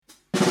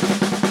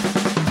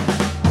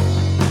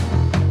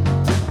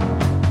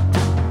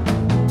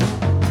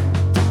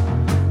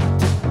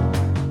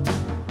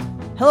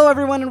Hello,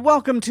 everyone, and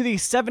welcome to the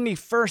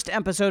 71st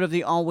episode of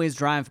the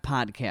AllWaysDrive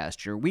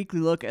podcast, your weekly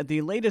look at the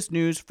latest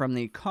news from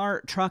the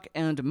car, truck,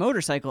 and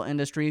motorcycle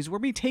industries, where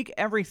we take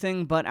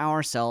everything but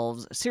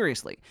ourselves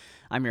seriously.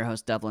 I'm your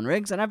host, Devlin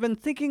Riggs, and I've been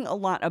thinking a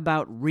lot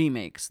about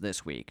remakes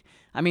this week.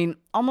 I mean,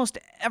 almost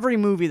every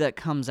movie that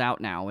comes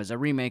out now is a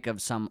remake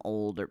of some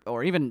old,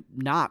 or even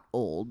not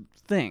old,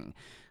 thing.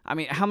 I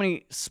mean, how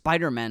many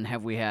Spider-Men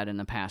have we had in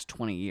the past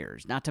 20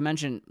 years? Not to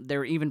mention,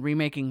 they're even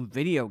remaking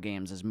video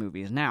games as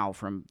movies now,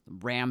 from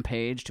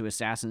Rampage to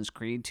Assassin's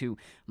Creed to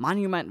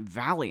Monument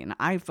Valley, an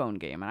iPhone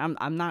game, and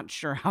I'm not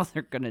sure how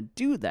they're going to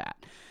do that.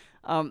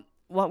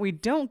 What we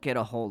don't get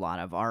a whole lot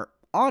of are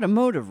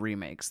automotive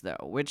remakes, though,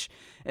 which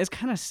is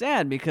kind of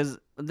sad because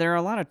there are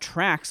a lot of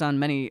tracks on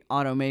many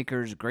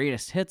automakers'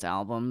 greatest hits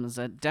albums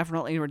that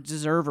definitely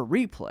deserve a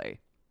replay.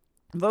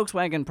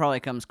 Volkswagen probably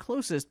comes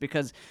closest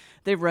because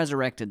they've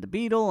resurrected the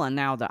Beetle, and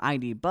now the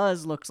ID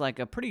Buzz looks like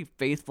a pretty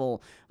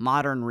faithful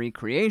modern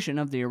recreation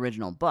of the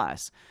original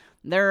bus.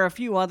 There are a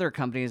few other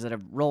companies that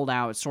have rolled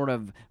out sort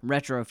of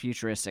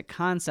retro-futuristic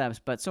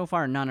concepts, but so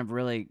far none have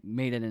really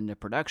made it into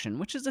production,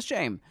 which is a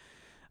shame.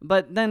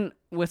 But then,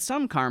 with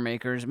some car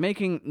makers,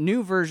 making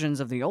new versions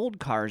of the old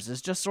cars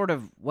is just sort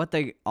of what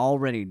they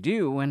already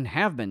do and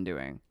have been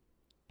doing.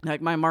 Like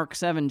my Mark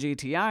 7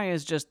 GTI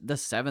is just the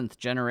 7th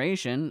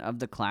generation of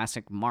the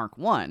classic Mark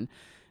 1,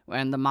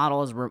 and the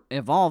model has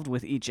evolved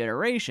with each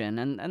iteration,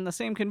 and the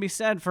same can be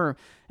said for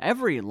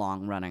every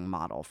long-running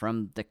model,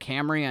 from the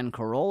Camry and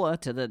Corolla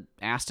to the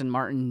Aston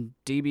Martin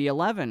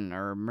DB11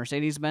 or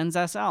Mercedes-Benz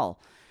SL.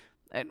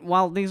 And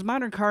while these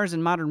modern cars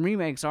and modern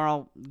remakes are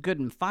all good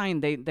and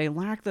fine, they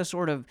lack the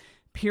sort of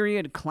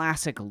period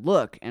classic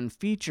look and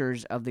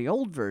features of the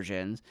old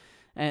versions.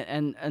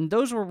 And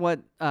those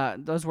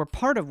were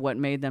part of what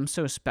made them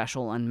so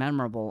special and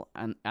memorable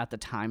at the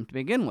time to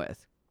begin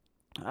with,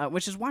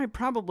 which is why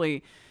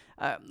probably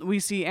we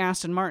see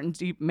Aston Martin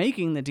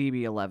making the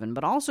DB11,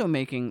 but also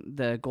making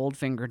the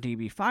Goldfinger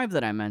DB5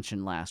 that I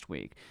mentioned last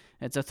week.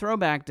 It's a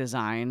throwback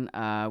design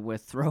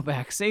with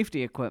throwback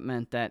safety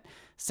equipment that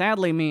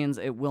sadly means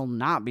it will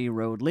not be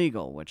road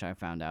legal, which I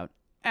found out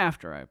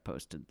after I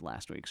posted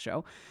last week's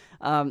show.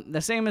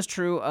 The same is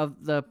true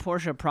of the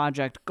Porsche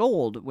Project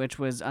Gold, which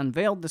was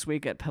unveiled this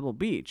week at Pebble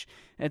Beach.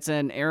 It's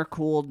an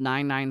air-cooled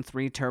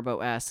 993 Turbo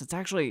S. It's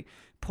actually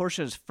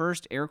Porsche's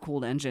first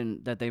air-cooled engine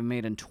that they've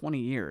made in 20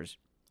 years.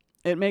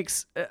 It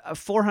makes a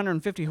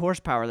 450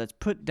 horsepower that's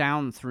put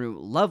down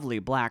through lovely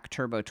black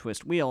turbo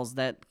twist wheels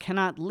that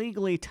cannot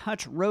legally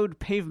touch road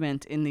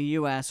pavement in the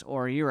US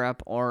or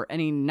Europe or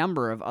any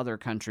number of other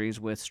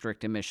countries with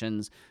strict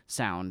emissions,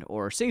 sound,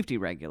 or safety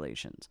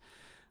regulations.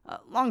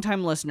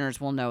 Longtime listeners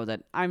will know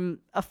that I'm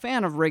a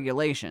fan of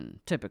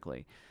regulation,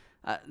 typically.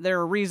 There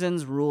are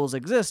reasons rules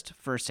exist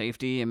for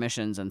safety,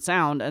 emissions, and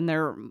sound, and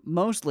they're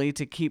mostly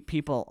to keep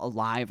people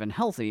alive and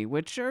healthy,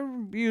 which are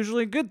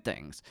usually good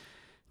things.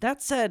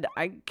 That said,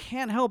 I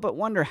can't help but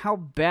wonder how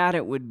bad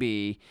it would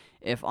be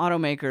if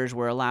automakers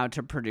were allowed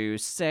to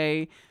produce,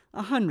 say,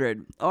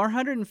 100 or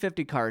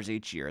 150 cars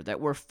each year that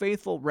were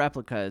faithful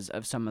replicas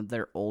of some of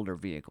their older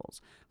vehicles.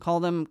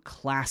 Call them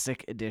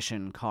classic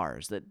edition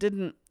cars that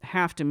didn't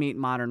have to meet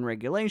modern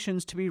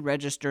regulations to be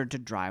registered to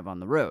drive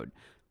on the road.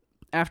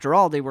 After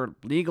all, they were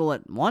legal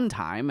at one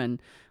time,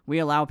 and we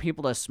allow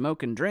people to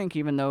smoke and drink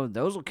even though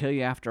those will kill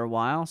you after a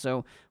while,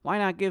 so why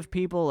not give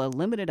people a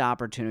limited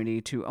opportunity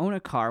to own a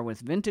car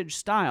with vintage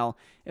style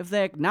if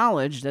they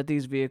acknowledge that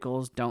these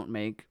vehicles don't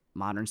make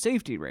modern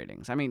safety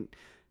ratings? I mean,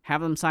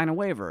 have them sign a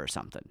waiver or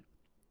something.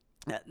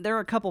 There are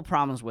a couple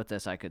problems with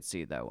this I could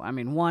see, though. I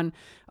mean, one,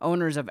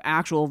 owners of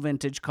actual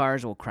vintage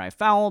cars will cry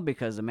foul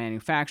because the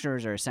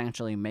manufacturers are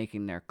essentially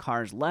making their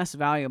cars less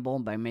valuable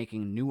by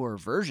making newer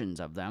versions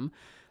of them.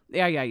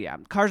 Yeah.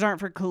 Cars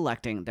aren't for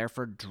collecting, they're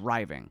for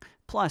driving.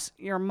 Plus,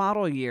 your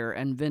model year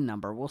and VIN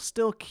number will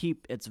still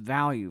keep its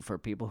value for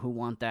people who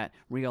want that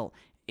real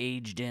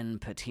aged-in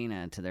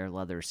patina to their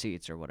leather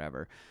seats or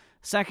whatever.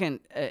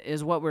 Second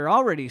is what we're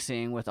already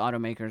seeing with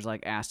automakers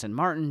like Aston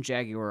Martin,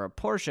 Jaguar, or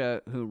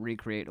Porsche who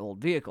recreate old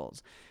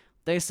vehicles.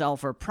 They sell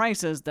for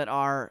prices that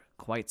are,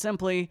 quite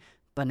simply,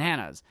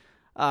 bananas.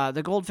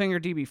 The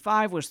Goldfinger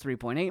DB5 was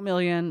 $3.8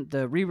 million.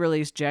 The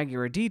re-released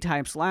Jaguar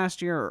D-Types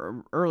last year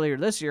or earlier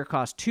this year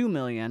cost $2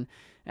 million.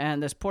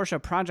 And this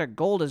Porsche Project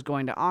Gold is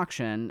going to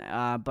auction,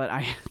 but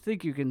I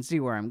think you can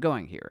see where I'm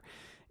going here.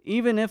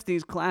 Even if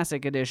these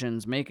classic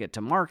editions make it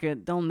to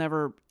market, they'll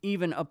never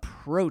even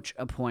approach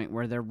a point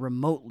where they're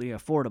remotely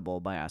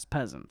affordable by us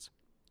peasants.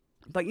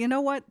 But you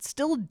know what?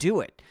 Still do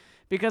it.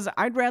 Because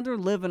I'd rather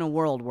live in a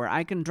world where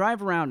I can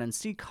drive around and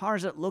see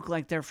cars that look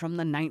like they're from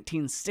the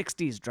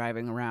 1960s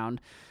driving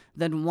around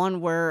than one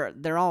where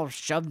they're all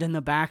shoved in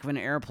the back of an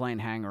airplane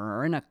hangar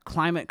or in a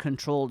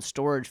climate-controlled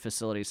storage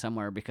facility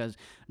somewhere because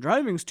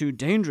driving's too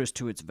dangerous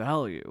to its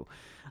value.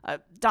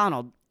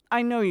 Donald,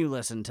 I know you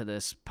listen to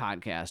this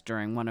podcast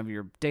during one of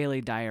your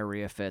daily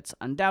diarrhea fits,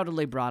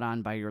 undoubtedly brought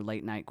on by your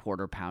late-night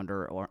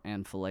quarter-pounder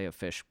and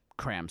filet-of-fish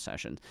cram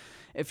sessions.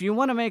 If you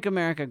want to make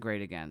America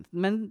great again,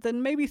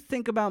 then maybe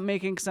think about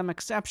making some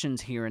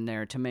exceptions here and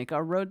there to make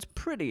our roads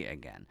pretty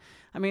again.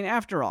 I mean,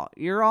 after all,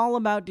 you're all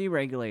about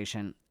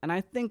deregulation, and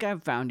I think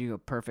I've found you a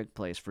perfect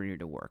place for you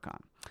to work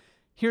on.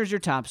 Here's your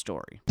top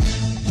story.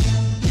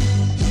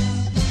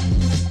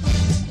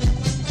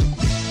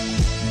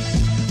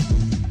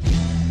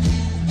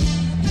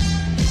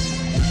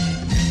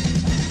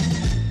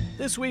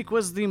 This week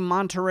was the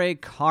Monterey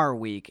Car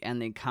Week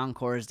and the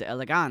Concours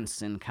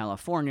d'Elegance in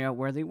California,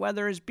 where the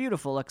weather is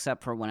beautiful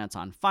except for when it's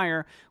on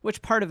fire,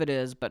 which part of it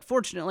is, but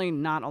fortunately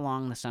not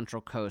along the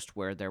Central Coast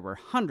where there were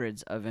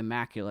hundreds of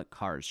immaculate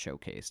cars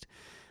showcased.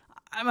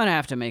 I'm going to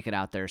have to make it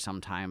out there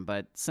sometime,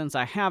 but since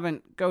I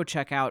haven't, go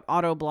check out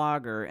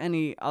Autoblog or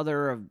any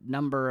other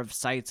number of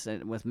sites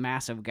with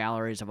massive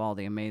galleries of all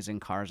the amazing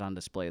cars on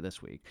display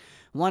this week.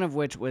 One of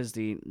which was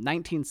the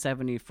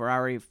 1970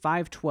 Ferrari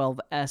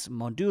 512S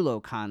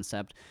Modulo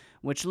concept,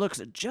 which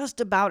looks just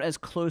about as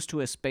close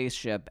to a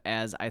spaceship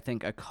as I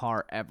think a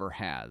car ever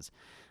has.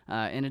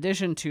 In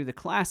addition to the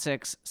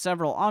classics,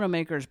 several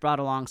automakers brought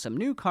along some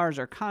new cars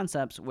or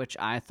concepts which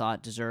I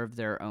thought deserved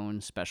their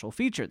own special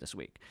feature this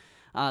week.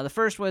 The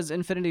first was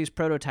Infiniti's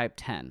Prototype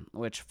 10,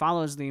 which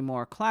follows the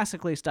more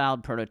classically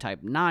styled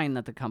Prototype 9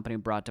 that the company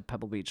brought to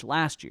Pebble Beach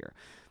last year.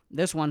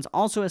 This one's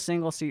also a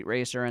single-seat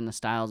racer in the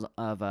styles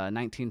of a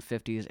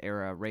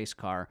 1950s-era race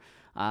car,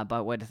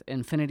 but with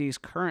Infiniti's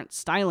current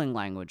styling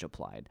language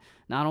applied.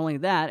 Not only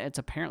that, it's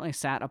apparently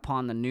sat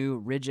upon the new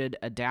rigid,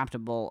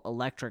 adaptable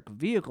electric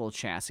vehicle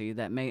chassis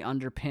that may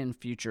underpin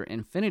future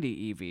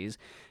Infiniti EVs,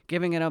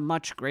 giving it a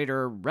much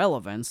greater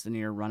relevance than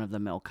your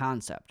run-of-the-mill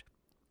concept.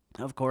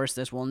 Of course,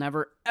 this will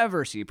never,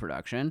 ever see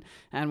production,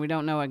 and we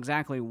don't know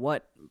exactly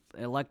what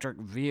electric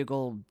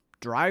vehicle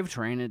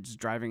drivetrain it's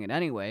driving it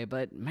anyway,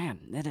 but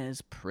man, it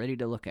is pretty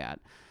to look at.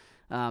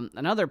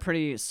 Another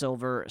pretty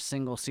silver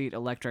single-seat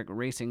electric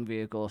racing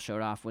vehicle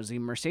showed off was the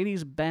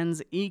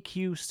Mercedes-Benz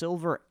EQ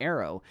Silver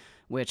Arrow,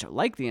 which,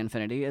 like the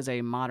Infiniti, is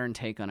a modern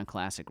take on a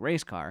classic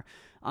race car.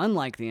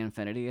 Unlike the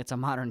Infiniti, it's a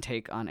modern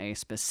take on a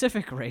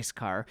specific race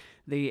car,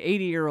 the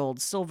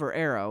 80-year-old Silver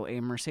Arrow, a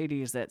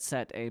Mercedes that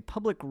set a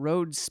public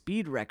road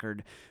speed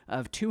record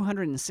of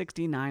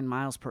 269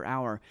 miles per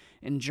hour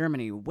in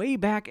Germany way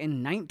back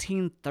in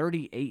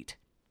 1938.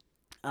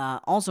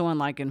 Also,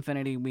 unlike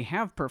Infiniti, we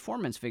have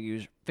performance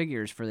figures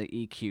for the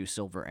EQ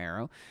Silver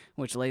Arrow,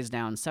 which lays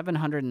down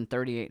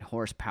 738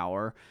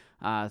 horsepower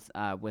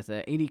with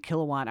an 80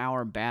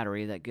 kilowatt-hour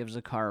battery that gives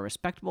the car a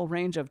respectable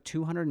range of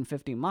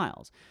 250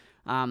 miles.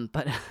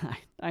 But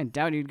I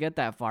doubt you'd get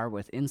that far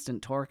with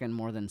instant torque and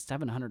more than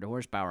 700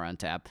 horsepower on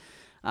tap.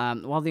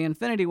 While the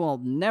Infiniti will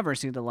never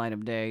see the light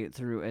of day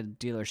through a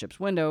dealership's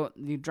window,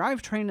 the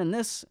drivetrain in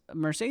this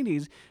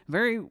Mercedes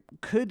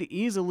could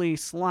easily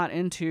slot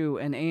into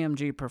an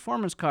AMG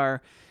performance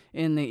car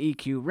in the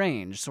EQ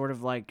range, sort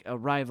of like a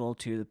rival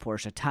to the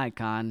Porsche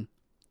Taycan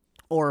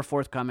or a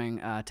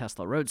forthcoming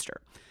Tesla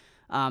Roadster.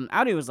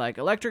 Audi was like,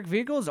 electric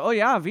vehicles? Oh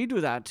yeah, we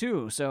do that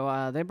too.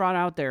 So they brought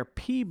out their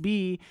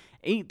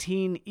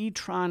PB18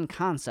 e-tron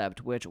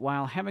concept, which,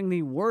 while having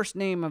the worst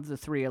name of the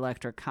three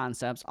electric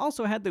concepts,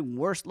 also had the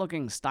worst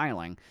looking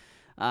styling.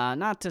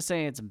 Not to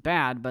say it's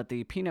bad, but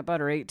the Peanut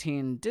Butter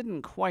 18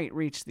 didn't quite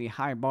reach the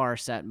high bar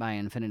set by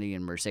Infiniti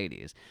and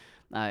Mercedes.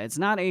 It's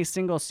not a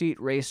single-seat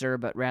racer,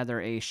 but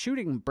rather a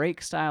shooting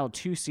brake-style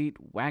two-seat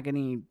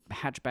wagony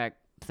hatchback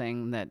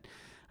thing that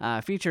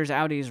features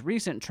Audi's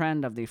recent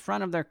trend of the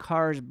front of their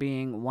cars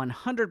being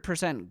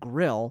 100%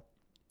 grille,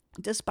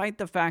 despite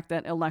the fact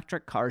that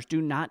electric cars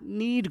do not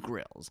need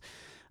grills.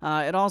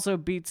 It also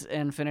beats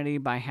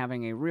Infiniti by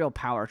having a real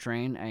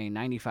powertrain, a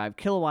 95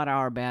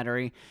 kilowatt-hour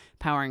battery,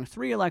 powering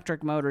 3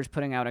 electric motors,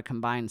 putting out a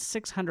combined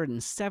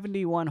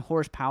 671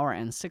 horsepower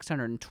and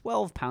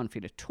 612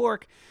 pound-feet of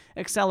torque,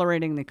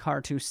 accelerating the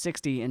car to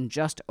 60 in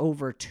just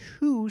over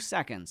 2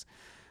 seconds.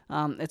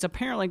 It's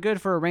apparently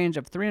good for a range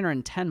of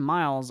 310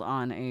 miles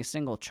on a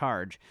single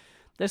charge.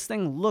 This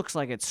thing looks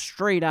like it's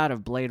straight out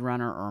of Blade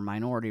Runner or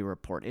Minority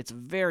Report. It's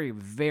very,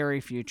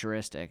 very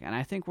futuristic, and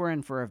I think we're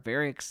in for a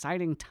very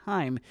exciting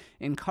time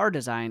in car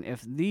design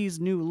if these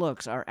new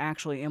looks are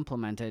actually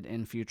implemented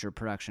in future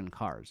production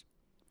cars.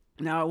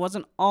 Now, it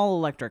wasn't all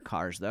electric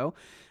cars, though,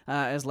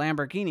 as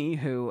Lamborghini,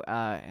 who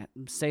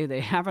say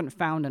they haven't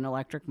found an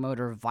electric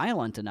motor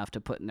violent enough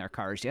to put in their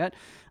cars yet,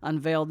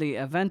 unveiled the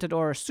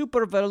Aventador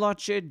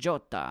Superveloce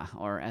Jota,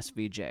 or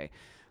SVJ.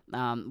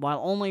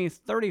 While only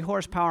 30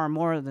 horsepower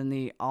more than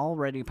the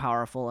already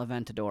powerful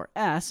Aventador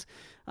S,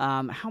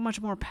 how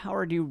much more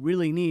power do you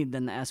really need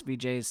than the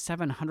SVJ's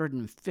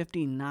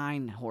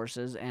 759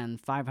 horses and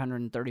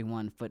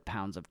 531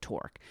 foot-pounds of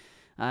torque?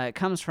 It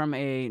comes from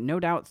a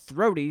no-doubt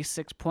throaty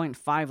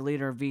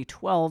 6.5-liter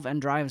V12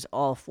 and drives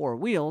all 4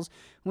 wheels,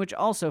 which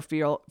also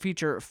feature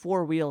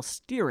 4-wheel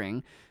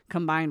steering,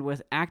 combined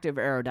with active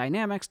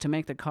aerodynamics to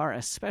make the car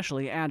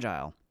especially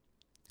agile.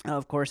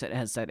 Of course, it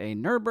has set a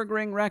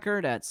Nürburgring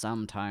record at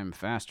some time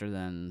faster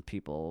than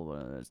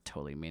people. It's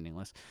totally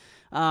meaningless.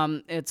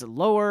 It's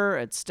lower,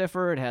 it's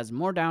stiffer, it has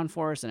more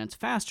downforce, and it's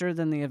faster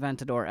than the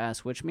Aventador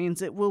S, which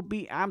means it will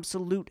be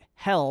absolute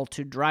hell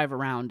to drive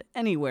around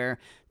anywhere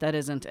that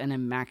isn't an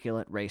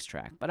immaculate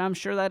racetrack. But I'm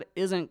sure that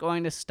isn't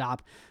going to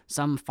stop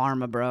some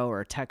pharma bro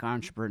or tech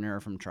entrepreneur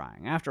from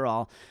trying. After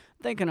all,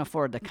 they can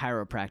afford the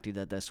chiropractic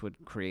that this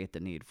would create the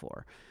need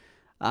for.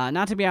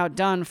 Not to be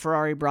outdone,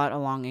 Ferrari brought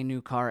along a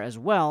new car as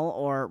well,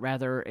 or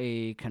rather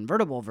a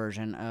convertible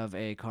version of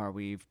a car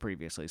we've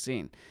previously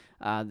seen.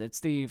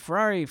 It's the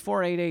Ferrari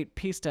 488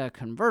 Pista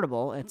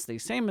convertible. It's the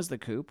same as the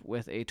coupe,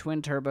 with a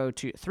twin-turbo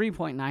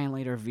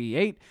 3.9-liter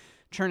V8,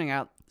 churning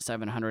out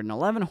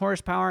 711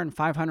 horsepower and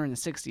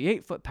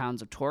 568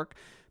 foot-pounds of torque.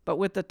 But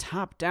with the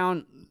top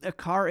down, the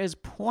car is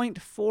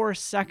 0.4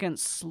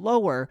 seconds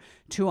slower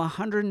to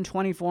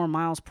 124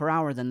 miles per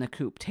hour than the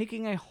coupe,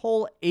 taking a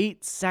whole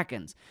 8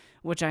 seconds,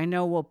 which I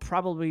know will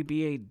probably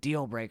be a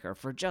deal breaker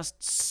for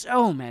just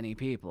so many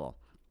people.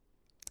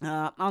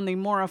 On the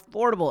more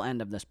affordable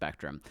end of the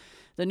spectrum,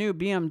 the new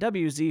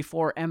BMW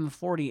Z4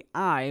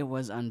 M40i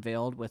was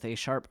unveiled with a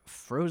sharp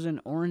frozen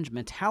orange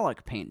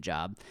metallic paint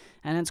job,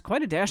 and it's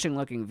quite a dashing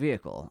looking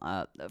vehicle.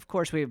 Of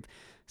course, we've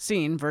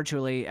seen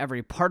virtually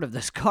every part of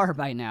this car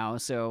by now,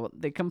 so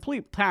the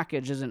complete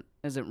package isn't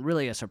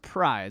really a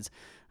surprise.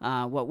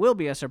 What will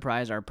be a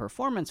surprise are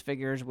performance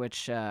figures,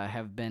 which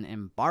have been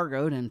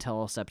embargoed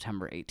until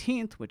September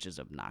 18th, which is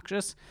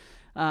obnoxious.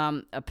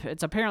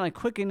 It's apparently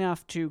quick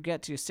enough to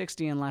get to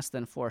 60 in less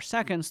than 4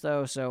 seconds,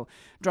 though, so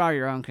draw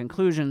your own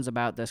conclusions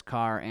about this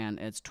car and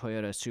its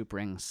Toyota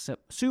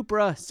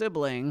Supra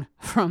sibling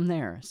from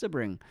there.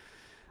 Sibling.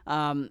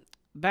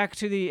 Back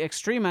to the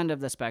extreme end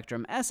of the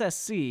spectrum,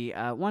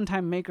 SSC,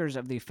 one-time makers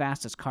of the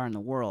fastest car in the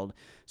world,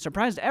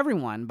 surprised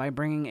everyone by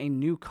bringing a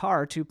new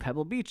car to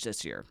Pebble Beach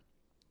this year.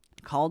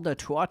 Called the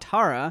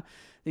Tuatara,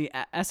 the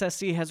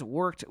SSC has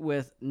worked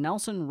with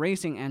Nelson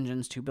Racing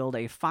Engines to build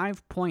a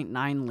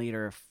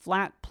 5.9-liter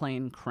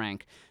flat-plane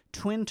crank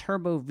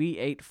twin-turbo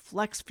V8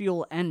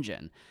 flex-fuel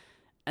engine.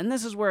 And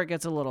this is where it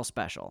gets a little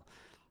special.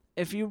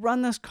 If you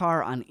run this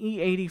car on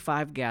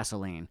E85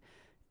 gasoline,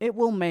 it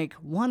will make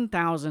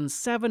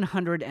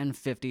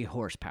 1,750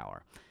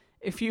 horsepower.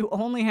 If you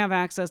only have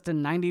access to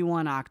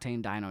 91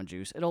 octane dyno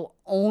juice, it'll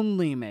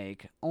only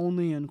make,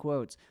 only in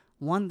quotes,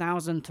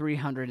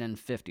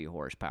 1,350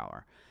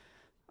 horsepower.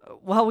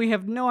 While we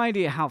have no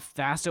idea how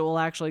fast it will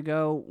actually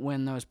go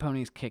when those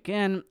ponies kick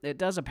in, it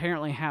does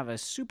apparently have a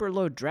super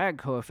low drag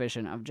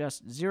coefficient of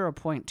just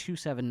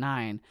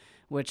 0.279,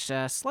 which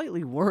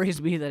slightly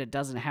worries me that it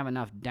doesn't have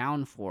enough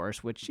downforce,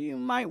 which you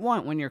might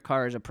want when your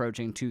car is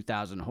approaching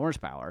 2,000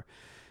 horsepower.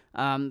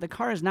 The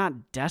car is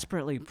not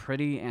desperately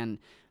pretty, and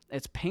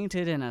it's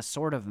painted in a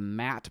sort of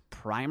matte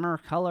primer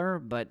color,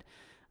 but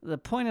the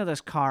point of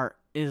this car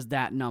is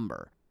that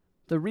number.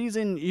 The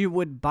reason you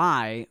would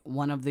buy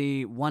one of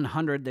the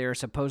 100 they're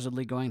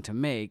supposedly going to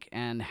make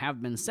and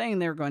have been saying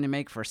they're going to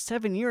make for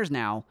 7 years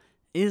now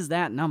is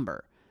that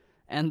number.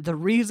 And the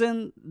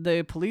reason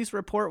the police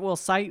report will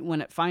cite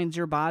when it finds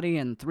your body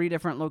in 3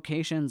 different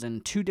locations in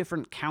 2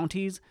 different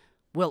counties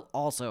will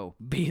also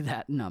be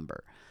that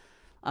number.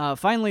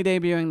 Finally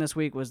debuting this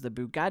week was the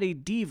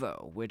Bugatti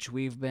Divo, which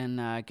we've been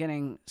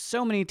getting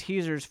so many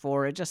teasers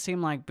for. It just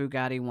seemed like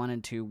Bugatti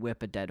wanted to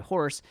whip a dead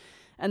horse,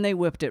 and they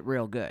whipped it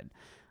real good.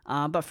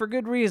 But for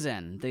good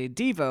reason. The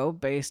Divo,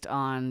 based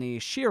on the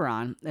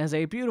Chiron, is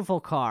a beautiful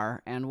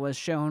car and was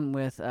shown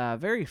with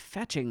very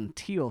fetching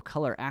teal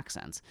color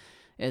accents.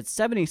 It's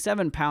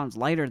 77 pounds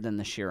lighter than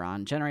the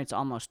Chiron, generates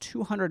almost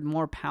 200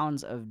 more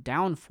pounds of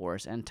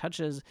downforce, and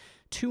touches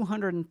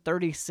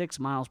 236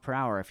 miles per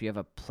hour if you have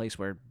a place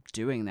where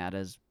doing that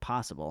is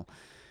possible.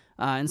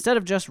 Instead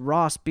of just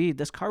raw speed,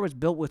 this car was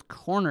built with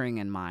cornering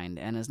in mind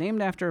and is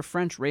named after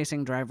French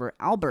racing driver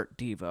Albert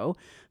Divo,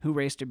 who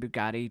raced a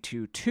Bugatti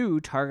to 2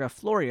 Targa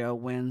Florio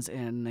wins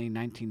in the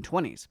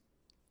 1920s.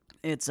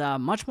 It's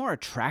much more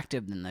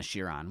attractive than the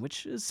Chiron,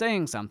 which is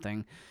saying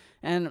something,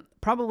 and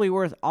probably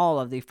worth all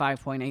of the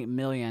 $5.8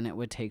 million it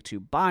would take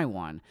to buy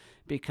one,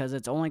 because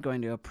it's only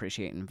going to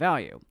appreciate in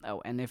value.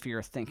 Oh, and if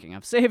you're thinking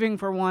of saving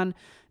for one,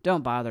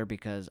 don't bother,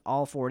 because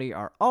all 40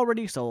 are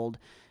already sold,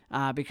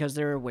 because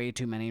there are way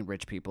too many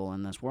rich people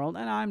in this world,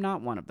 and I'm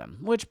not one of them.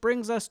 Which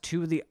brings us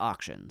to the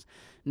auctions.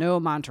 No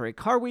Monterey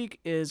Car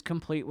Week is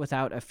complete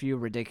without a few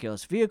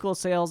ridiculous vehicle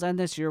sales, and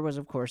this year was,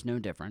 of course, no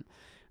different.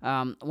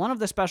 One of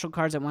the special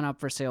cars that went up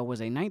for sale was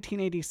a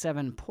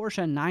 1987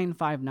 Porsche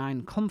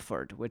 959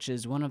 Comfort, which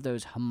is one of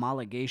those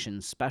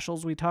homologation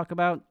specials we talk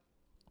about.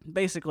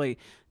 Basically,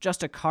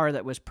 just a car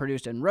that was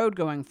produced in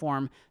road-going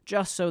form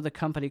just so the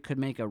company could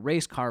make a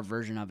race car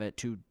version of it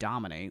to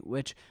dominate,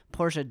 which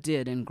Porsche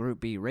did in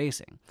Group B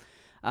racing.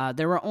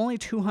 There were only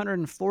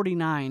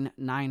 249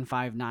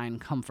 959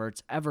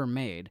 Comforts ever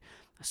made,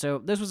 so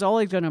this was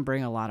always going to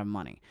bring a lot of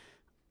money.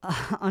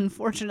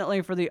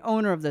 Unfortunately for the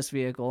owner of this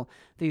vehicle,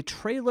 the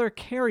trailer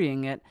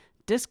carrying it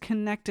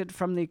disconnected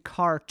from the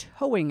car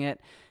towing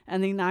it,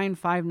 and the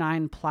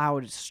 959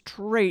 plowed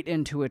straight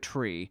into a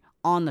tree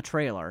on the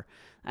trailer,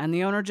 and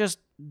the owner just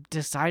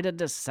decided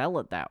to sell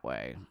it that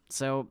way.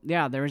 So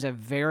yeah, there's a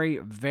very,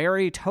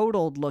 very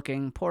totaled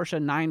looking Porsche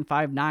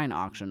 959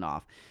 auctioned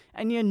off.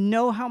 And you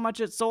know how much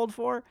it sold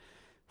for?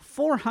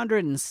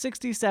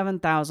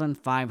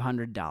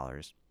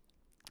 $467,500.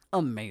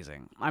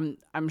 Amazing.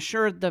 I'm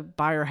sure the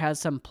buyer has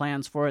some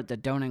plans for it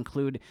that don't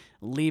include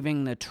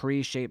leaving the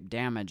tree-shaped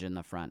damage in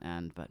the front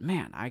end, but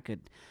man, I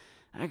could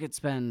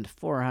spend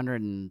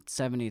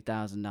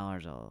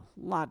 $470,000 a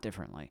lot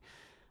differently.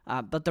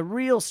 But the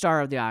real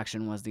star of the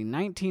auction was the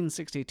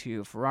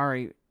 1962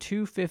 Ferrari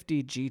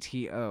 250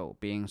 GTO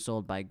being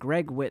sold by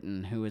Greg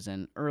Witten, who is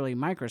an early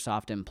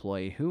Microsoft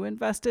employee who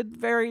invested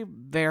very,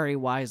 very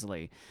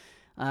wisely.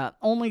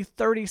 Only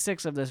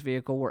 36 of this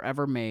vehicle were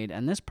ever made,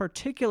 and this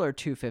particular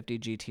 250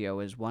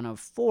 GTO is one of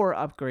 4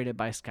 upgraded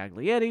by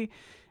Scaglietti,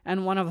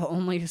 and one of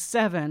only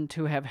 7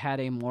 to have had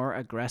a more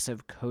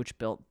aggressive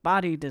coach-built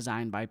body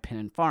designed by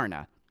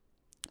Pininfarina,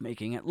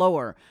 making it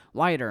lower,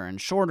 wider, and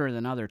shorter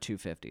than other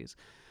 250s.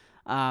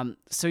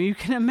 So you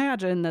can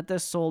imagine that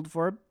this sold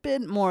for a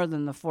bit more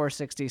than the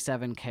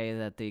 $467K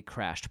that the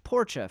crashed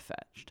Porsche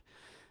fetched.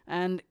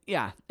 And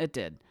yeah, it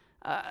did.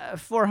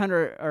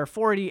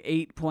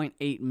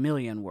 $48.8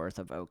 million worth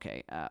of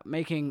OK,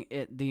 making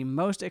it the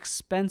most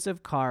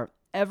expensive car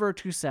ever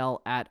to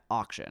sell at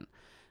auction.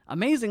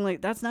 Amazingly,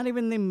 that's not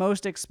even the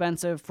most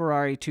expensive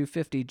Ferrari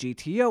 250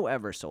 GTO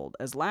ever sold,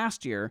 as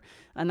last year,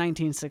 a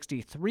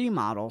 1963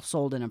 model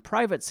sold in a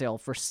private sale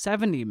for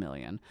 $70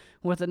 million,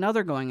 with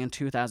another going in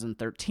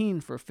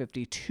 2013 for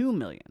 $52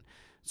 million.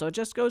 So it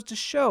just goes to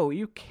show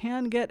you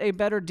can get a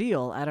better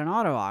deal at an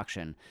auto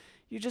auction.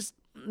 You just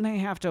may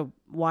have to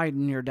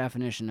widen your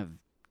definition of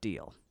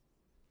deal.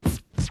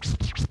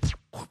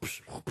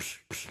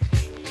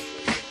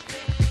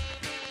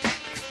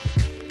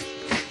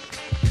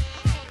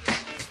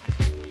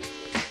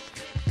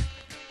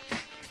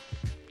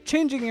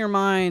 Changing your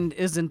mind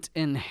isn't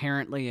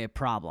inherently a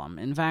problem.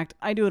 In fact,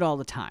 I do it all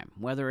the time,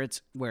 whether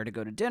it's where to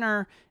go to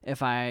dinner,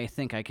 if I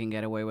think I can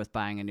get away with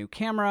buying a new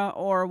camera,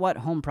 or what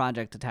home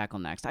project to tackle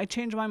next. I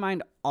change my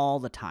mind all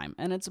the time,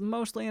 and it's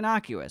mostly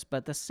innocuous,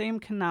 but the same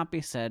cannot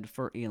be said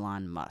for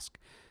Elon Musk.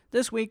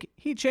 This week,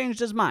 he changed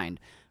his mind,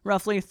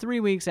 roughly 3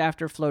 weeks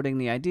after floating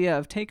the idea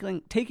of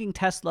taking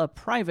Tesla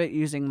private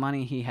using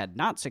money he had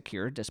not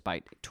secured,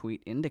 despite a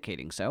tweet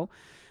indicating so.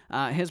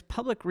 His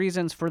public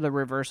reasons for the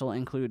reversal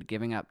include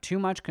giving up too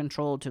much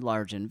control to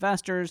large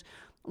investors,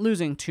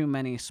 losing too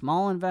many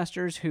small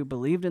investors who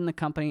believed in the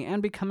company,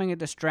 and becoming a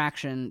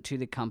distraction to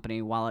the company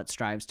while it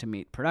strives to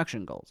meet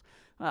production goals.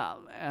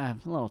 A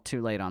little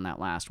too late on that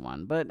last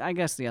one, but I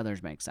guess the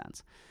others make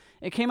sense.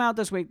 It came out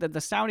this week that the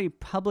Saudi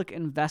Public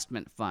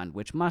Investment Fund,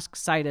 which Musk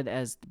cited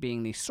as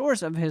being the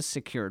source of his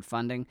secured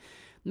funding,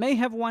 may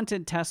have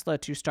wanted Tesla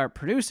to start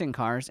producing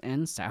cars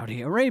in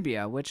Saudi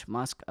Arabia, which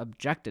Musk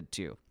objected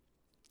to.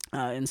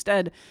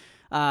 Instead,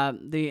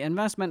 the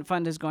investment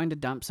fund is going to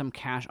dump some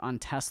cash on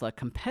Tesla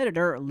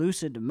competitor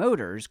Lucid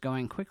Motors,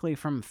 going quickly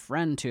from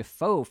friend to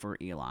foe for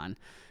Elon.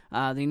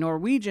 The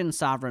Norwegian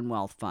Sovereign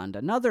Wealth Fund,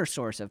 another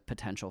source of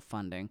potential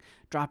funding,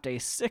 dropped a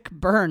sick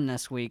burn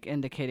this week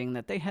indicating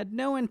that they had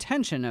no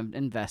intention of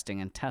investing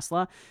in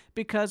Tesla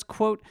because,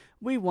 quote,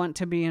 we want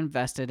to be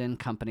invested in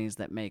companies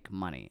that make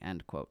money,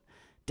 end quote.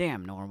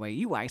 Damn, Norway,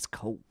 you ice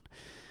cold.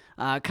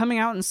 Coming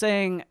out and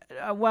saying,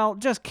 well,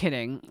 just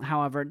kidding,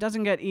 however,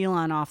 doesn't get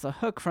Elon off the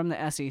hook from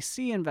the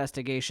SEC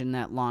investigation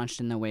that launched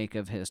in the wake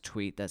of his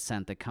tweet that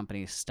sent the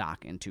company's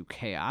stock into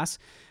chaos,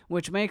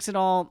 which makes it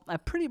all a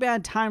pretty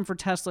bad time for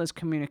Tesla's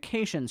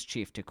communications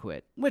chief to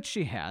quit, which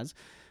she has.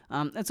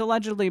 It's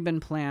allegedly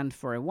been planned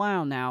for a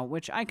while now,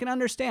 which I can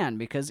understand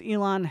because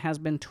Elon has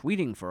been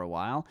tweeting for a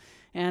while,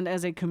 and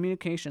as a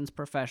communications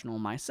professional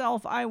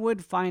myself, I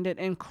would find it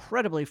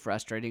incredibly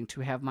frustrating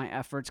to have my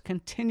efforts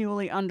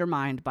continually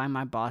undermined by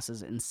my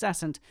boss's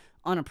incessant,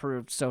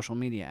 unapproved social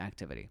media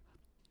activity.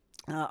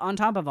 On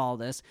top of all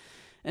this,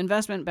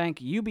 investment bank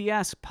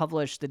UBS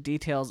published the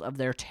details of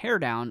their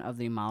teardown of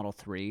the Model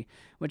 3,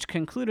 which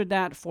concluded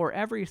that for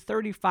every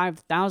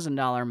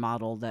 $35,000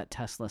 model that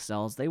Tesla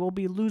sells, they will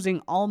be losing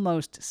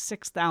almost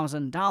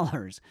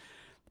 $6,000.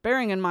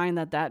 Bearing in mind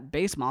that that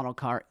base model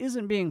car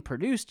isn't being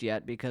produced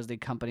yet because the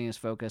company is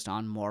focused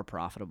on more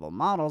profitable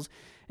models,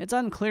 it's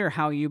unclear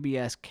how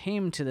UBS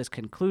came to this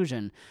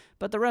conclusion,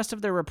 but the rest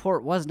of their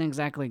report wasn't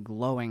exactly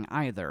glowing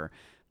either.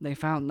 They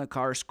found the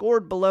car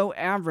scored below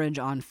average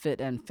on fit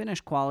and finish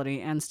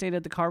quality and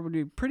stated the car would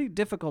be pretty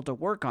difficult to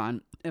work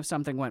on if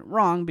something went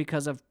wrong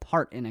because of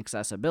part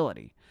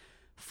inaccessibility.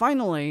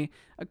 Finally,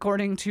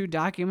 according to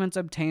documents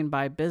obtained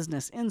by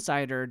Business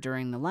Insider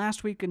during the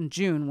last week in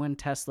June when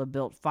Tesla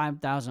built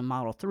 5,000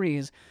 Model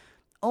 3s,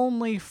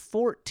 only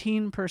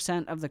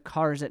 14% of the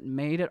cars it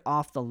made it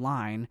off the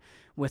line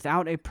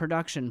without a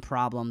production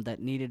problem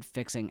that needed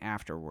fixing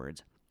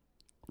afterwards.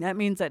 That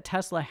means that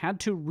Tesla had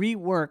to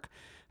rework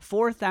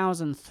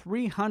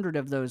 4,300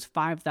 of those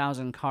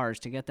 5,000 cars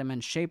to get them in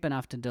shape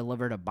enough to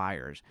deliver to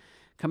buyers.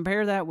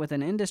 Compare that with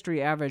an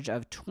industry average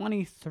of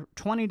 20 to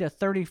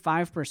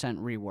 35%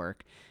 rework.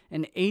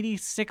 An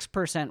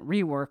 86%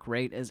 rework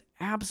rate is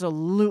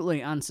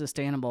absolutely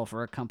unsustainable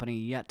for a company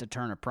yet to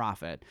turn a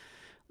profit.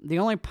 The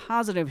only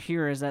positive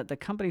here is that the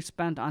company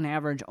spent on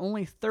average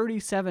only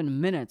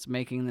 37 minutes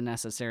making the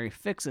necessary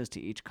fixes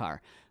to each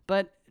car.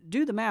 But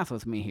do the math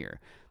with me here.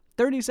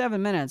 37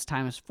 minutes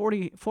times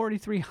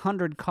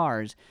 4,300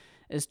 cars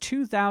is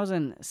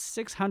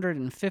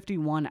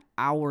 2,651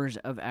 hours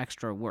of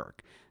extra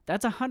work.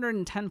 That's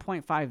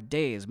 110.5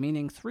 days,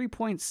 meaning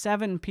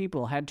 3.7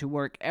 people had to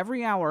work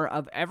every hour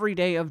of every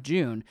day of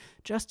June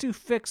just to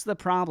fix the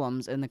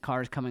problems in the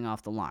cars coming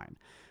off the line.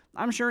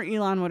 I'm sure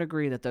Elon would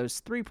agree that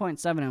those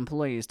 3.7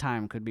 employees'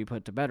 time could be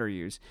put to better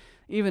use,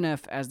 even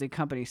if, as the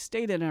company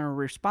stated in a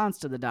response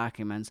to the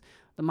documents,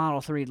 the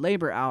Model 3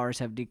 labor hours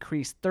have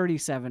decreased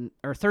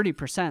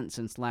 30%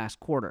 since last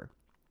quarter.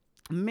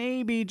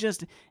 Maybe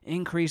just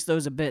increase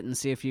those a bit and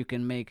see if you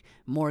can make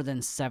more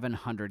than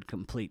 700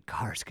 complete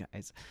cars,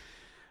 guys.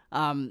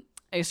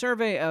 A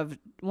survey of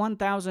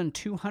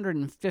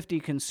 1,250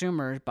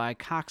 consumers by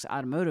Cox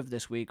Automotive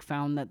this week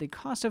found that the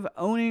cost of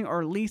owning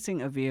or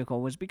leasing a vehicle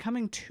was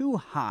becoming too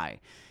high,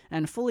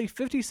 and fully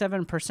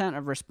 57%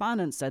 of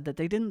respondents said that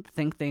they didn't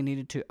think they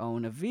needed to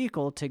own a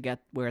vehicle to get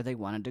where they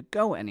wanted to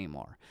go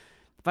anymore.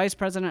 Vice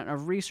President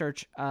of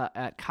Research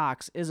at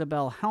Cox,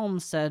 Isabel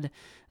Helms, said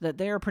that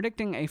they are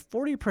predicting a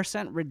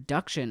 40%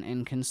 reduction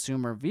in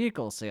consumer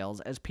vehicle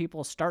sales as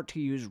people start to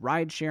use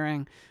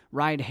ride-sharing,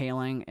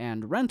 ride-hailing,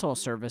 and rental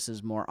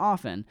services more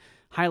often,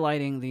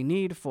 highlighting the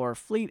need for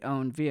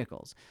fleet-owned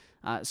vehicles.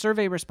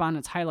 Survey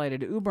respondents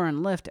highlighted Uber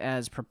and Lyft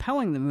as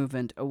propelling the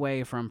movement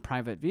away from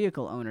private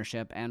vehicle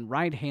ownership, and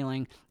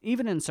ride-hailing,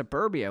 even in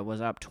suburbia,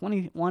 was up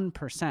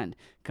 21%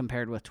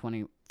 compared with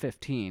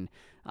 2015.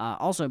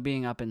 Also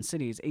being up in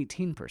cities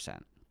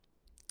 18%.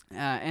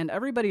 And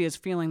everybody is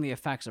feeling the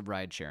effects of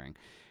ride-sharing.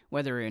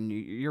 Whether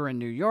you're in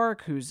New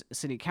York, whose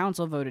city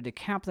council voted to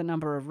cap the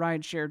number of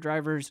ride-share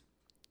drivers,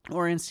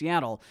 or in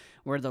Seattle,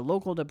 where the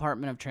local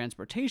Department of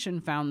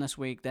Transportation found this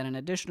week that an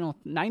additional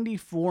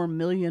 94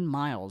 million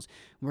miles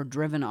were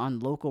driven on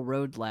local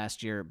roads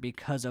last year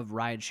because of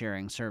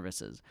ride-sharing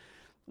services.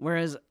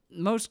 Whereas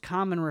most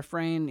common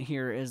refrain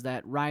here is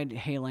that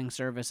ride-hailing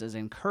services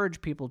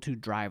encourage people to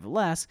drive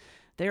less,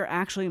 they're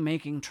actually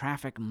making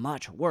traffic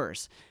much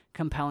worse,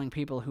 compelling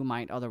people who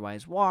might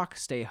otherwise walk,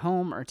 stay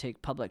home, or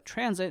take public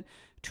transit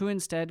to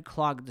instead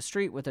clog the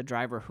street with a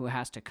driver who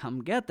has to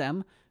come get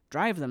them,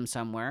 drive them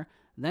somewhere,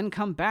 then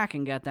come back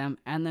and get them,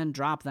 and then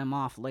drop them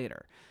off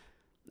later.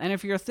 And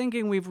if you're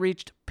thinking we've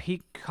reached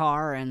peak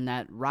car and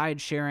that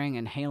ride-sharing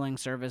and hailing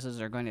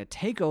services are going to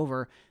take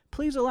over,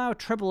 please allow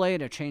AAA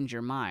to change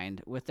your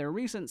mind with their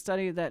recent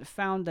study that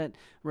found that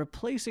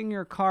replacing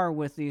your car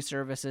with these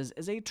services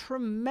is a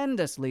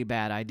tremendously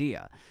bad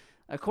idea.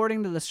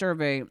 According to the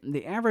survey,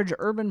 the average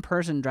urban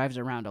person drives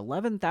around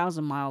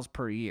 11,000 miles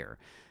per year.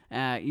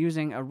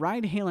 Using a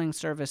ride-hailing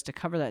service to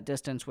cover that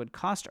distance would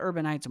cost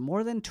urbanites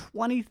more than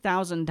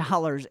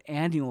 $20,000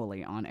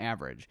 annually on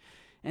average.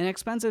 In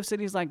expensive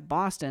cities like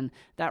Boston,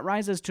 that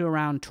rises to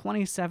around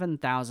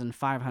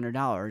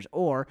 $27,500,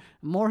 or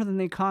more than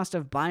the cost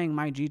of buying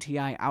my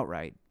GTI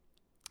outright.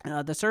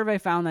 The survey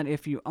found that even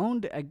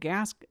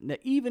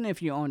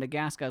if you owned a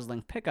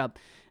gas-guzzling pickup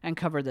and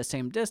covered the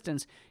same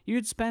distance,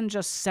 you'd spend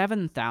just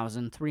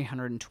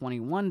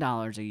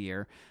 $7,321 a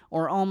year,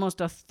 or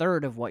almost a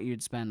third of what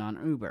you'd spend on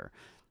Uber.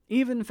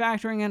 Even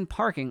factoring in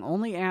parking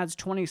only adds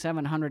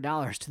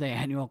 $2,700 to the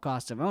annual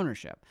cost of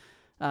ownership.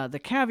 The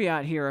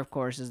caveat here, of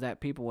course, is that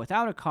people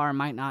without a car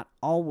might not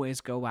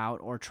always go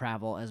out or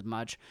travel as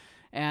much,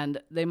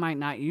 and they might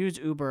not use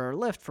Uber or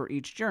Lyft for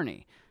each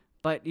journey.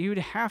 But you'd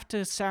have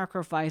to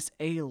sacrifice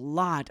a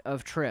lot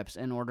of trips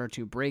in order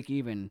to break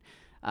even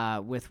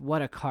with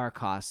what a car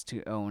costs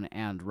to own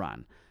and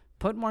run.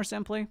 Put more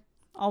simply,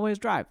 always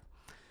drive.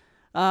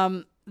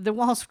 The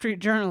Wall Street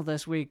Journal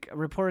this week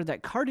reported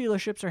that car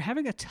dealerships are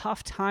having a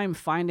tough time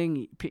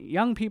finding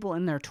young people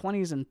in their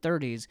 20s and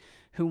 30s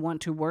who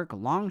want to work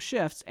long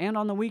shifts and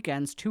on the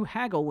weekends to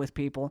haggle with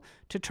people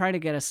to try to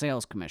get a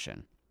sales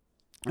commission.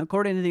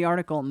 According to the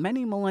article,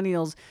 many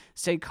millennials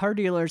say car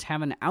dealers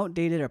have an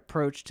outdated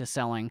approach to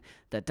selling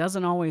that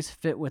doesn't always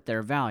fit with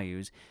their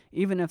values,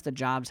 even if the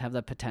jobs have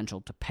the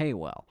potential to pay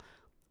well.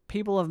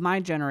 People of my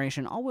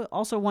generation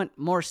also want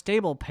more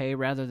stable pay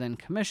rather than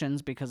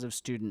commissions because of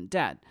student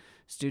debt.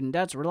 Student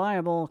debt's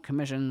reliable,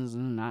 commissions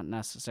not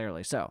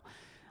necessarily so.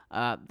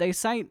 They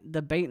cite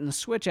the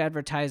bait-and-switch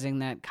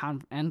advertising and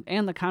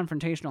the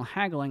confrontational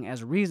haggling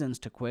as reasons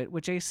to quit,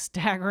 which a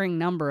staggering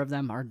number of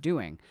them are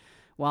doing.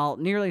 While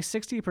nearly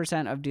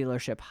 60% of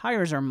dealership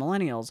hires are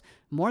millennials,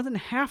 more than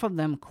half of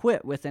them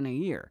quit within a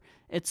year.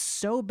 It's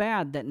so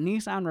bad that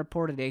Nissan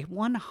reported a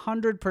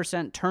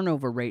 100%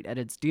 turnover rate at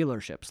its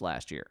dealerships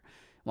last year.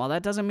 While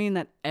that doesn't mean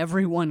that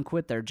everyone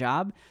quit their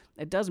job,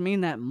 it does mean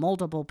that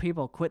multiple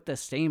people quit the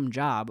same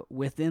job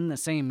within the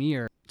same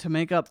year to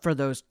make up for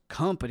those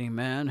company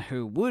men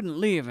who wouldn't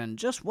leave and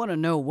just want to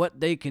know what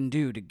they can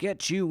do to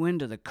get you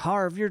into the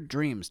car of your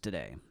dreams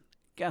today.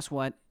 Guess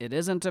what? It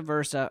isn't a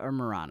Versa or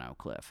Murano,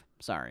 Cliff.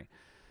 Sorry.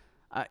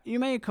 You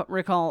may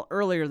recall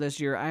earlier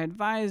this year I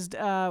advised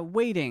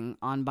waiting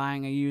on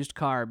buying a used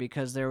car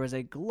because there was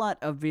a glut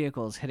of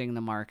vehicles hitting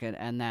the market,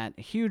 and that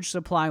huge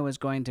supply was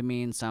going to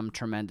mean some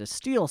tremendous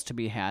steals to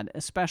be had,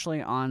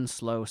 especially on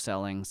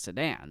slow-selling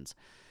sedans.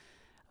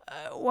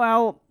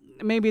 Well,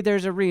 maybe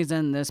there's a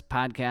reason this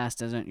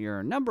podcast isn't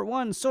your number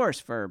one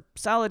source for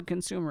solid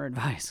consumer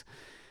advice.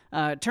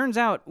 Turns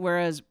out,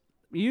 whereas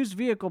used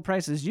vehicle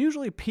prices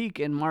usually peak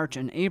in March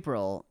and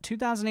April,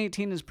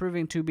 2018 is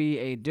proving to be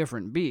a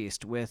different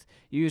beast, with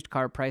used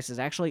car prices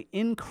actually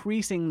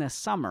increasing this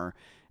summer.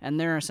 And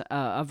there's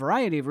a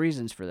variety of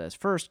reasons for this.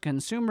 First,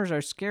 consumers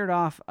are scared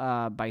off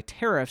by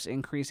tariffs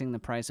increasing the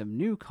price of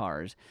new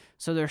cars,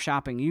 so they're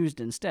shopping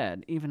used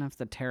instead, even if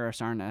the tariffs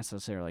aren't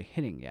necessarily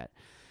hitting yet.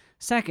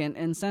 Second,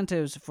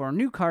 incentives for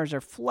new cars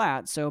are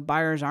flat, so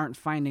buyers aren't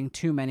finding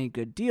too many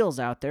good deals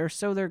out there,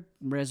 so they're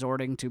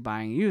resorting to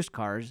buying used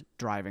cars,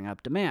 driving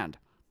up demand.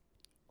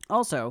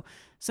 Also,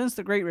 since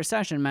the Great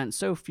Recession meant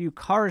so few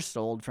cars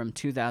sold from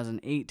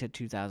 2008 to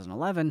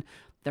 2011,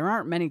 there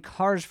aren't many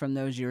cars from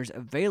those years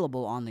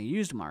available on the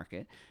used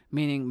market,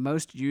 meaning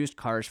most used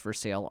cars for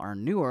sale are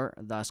newer,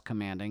 thus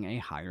commanding a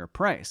higher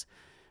price.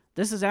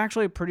 This is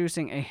actually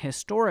producing a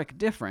historic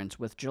difference,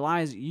 with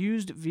July's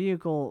used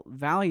vehicle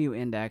value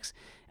index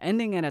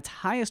ending at its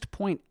highest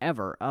point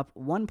ever, up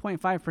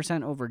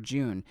 1.5% over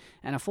June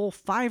and a full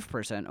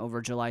 5%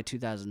 over July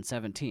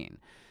 2017.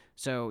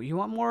 So you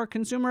want more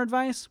consumer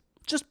advice?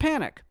 Just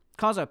panic.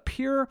 Cause a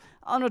pure,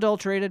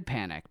 unadulterated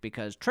panic,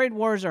 because trade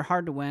wars are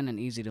hard to win and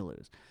easy to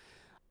lose.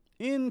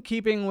 In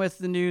keeping with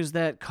the news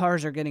that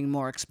cars are getting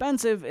more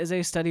expensive is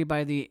a study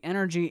by the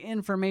Energy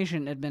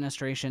Information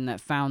Administration that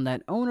found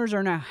that owners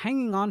are now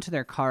hanging on to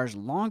their cars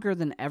longer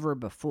than ever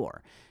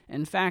before.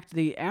 In fact,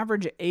 the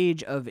average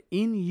age of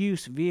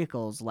in-use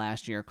vehicles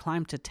last year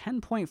climbed to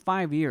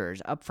 10.5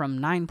 years, up from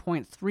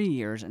 9.3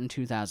 years in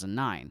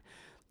 2009.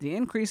 The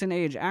increase in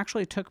age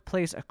actually took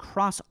place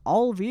across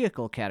all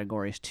vehicle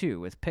categories too,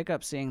 with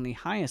pickups seeing the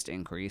highest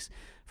increase,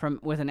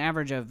 with an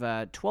average of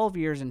 12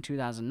 years in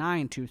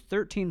 2009 to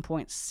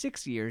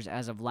 13.6 years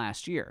as of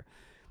last year.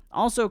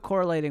 Also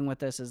correlating with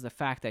this is the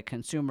fact that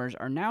consumers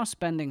are now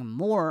spending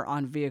more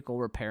on vehicle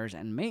repairs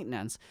and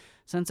maintenance,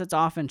 since it's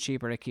often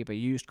cheaper to keep a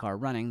used car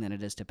running than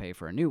it is to pay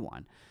for a new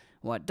one.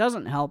 What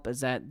doesn't help is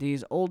that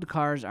these old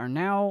cars are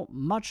now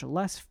much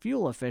less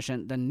fuel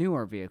efficient than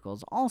newer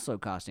vehicles, also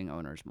costing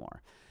owners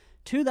more.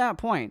 To that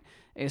point,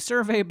 a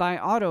survey by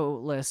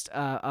AutoList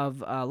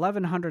of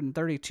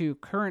 1,132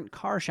 current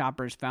car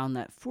shoppers found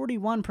that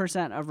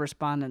 41% of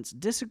respondents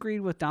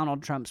disagreed with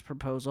Donald Trump's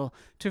proposal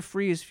to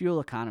freeze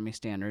fuel economy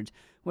standards,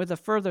 with a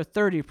further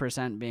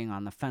 30% being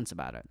on the fence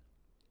about it.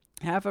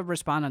 Half of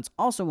respondents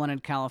also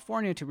wanted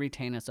California to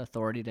retain its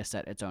authority to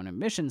set its own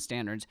emission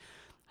standards.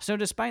 So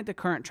despite the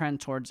current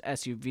trend towards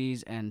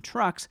SUVs and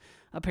trucks,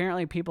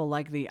 apparently people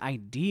like the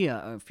idea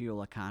of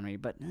fuel economy,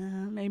 but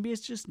maybe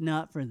it's just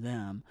not for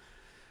them.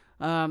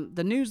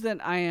 The news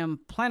that I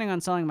am planning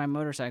on selling my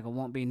motorcycle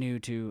won't be new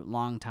to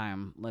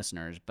longtime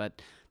listeners,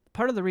 but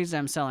part of the reason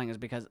I'm selling is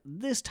because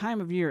this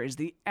time of year is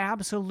the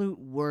absolute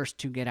worst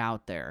to get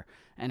out there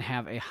and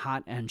have a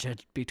hot engine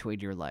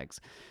between your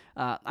legs.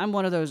 I'm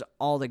one of those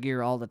all the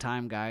gear all the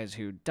time guys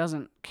who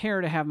doesn't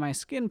care to have my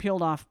skin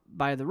peeled off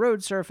by the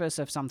road surface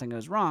if something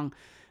goes wrong,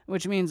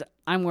 which means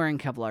I'm wearing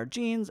Kevlar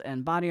jeans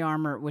and body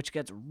armor, which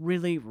gets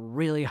really,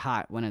 really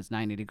hot when it's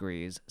 90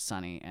 degrees,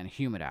 sunny, and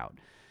humid out.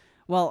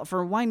 Well,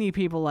 for whiny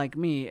people like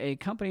me, a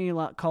company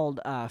called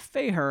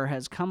Faher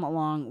has come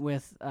along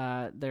with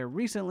their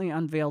recently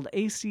unveiled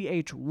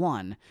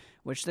ACH-1,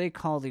 which they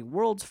call the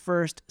world's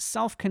first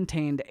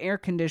self-contained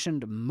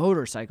air-conditioned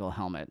motorcycle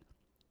helmet.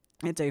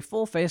 It's a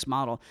full-face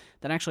model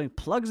that actually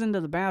plugs into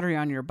the battery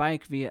on your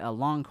bike via a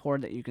long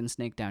cord that you can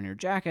snake down your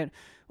jacket,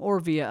 or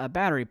via a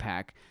battery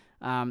pack.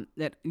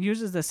 That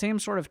uses the same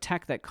sort of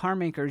tech that car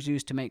makers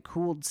use to make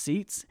cooled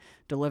seats,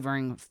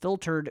 delivering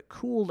filtered,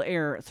 cooled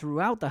air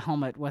throughout the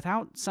helmet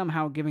without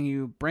somehow giving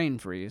you brain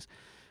freeze.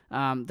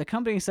 The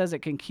company says it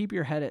can keep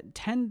your head at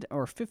 10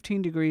 or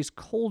 15 degrees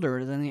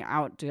colder than the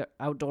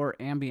outdoor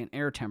ambient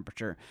air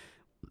temperature,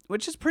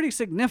 which is pretty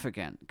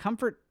significant.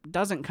 Comfort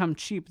doesn't come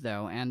cheap,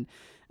 though, and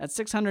at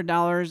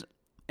 $600,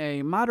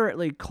 a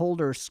moderately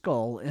colder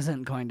skull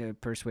isn't going to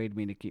persuade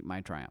me to keep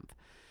my Triumph.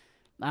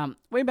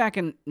 Way back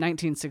in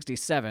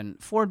 1967,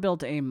 Ford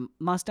built a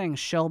Mustang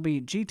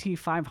Shelby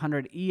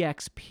GT500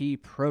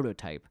 EXP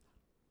prototype,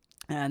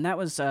 and that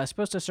was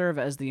supposed to serve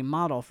as the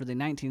model for the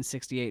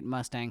 1968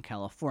 Mustang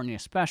California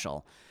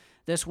Special.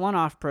 This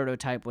one-off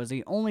prototype was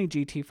the only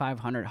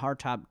GT500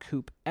 hardtop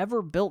coupe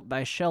ever built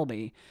by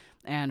Shelby,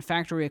 and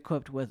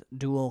factory-equipped with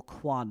dual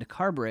quad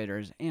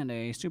carburetors and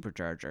a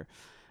supercharger.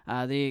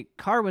 The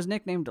car was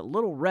nicknamed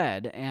Little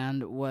Red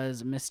and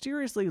was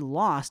mysteriously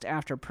lost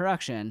after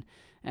production,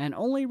 and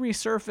only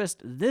resurfaced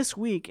this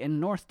week in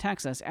North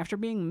Texas after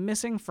being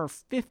missing for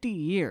 50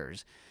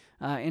 years.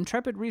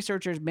 intrepid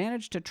researchers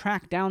managed to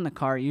track down the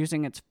car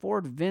using its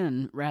Ford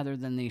VIN rather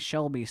than the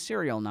Shelby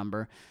serial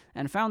number,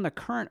 and found the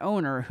current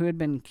owner who had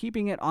been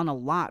keeping it on a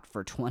lot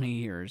for 20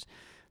 years.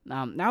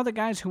 Now the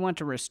guys who want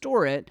to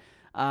restore it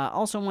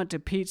also want to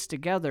piece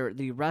together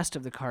the rest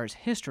of the car's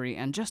history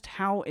and just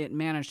how it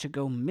managed to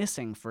go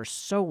missing for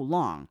so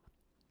long.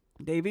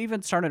 They've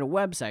even started a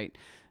website,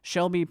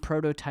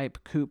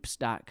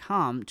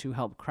 ShelbyPrototypeCoupes.com, to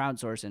help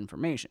crowdsource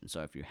information.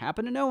 So if you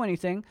happen to know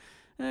anything,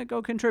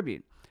 go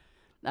contribute.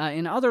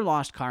 In other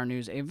lost car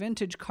news, a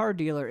vintage car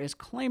dealer is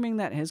claiming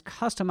that his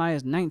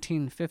customized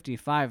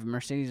 1955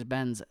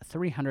 Mercedes-Benz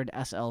 300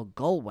 SL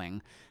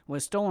Gullwing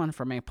was stolen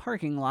from a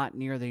parking lot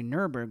near the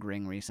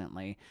Nürburgring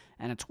recently,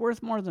 and it's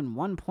worth more than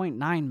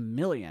 $1.9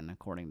 million,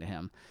 according to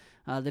him.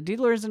 The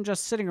dealer isn't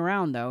just sitting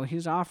around, though.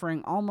 He's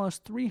offering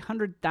almost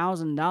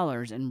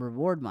 $300,000 in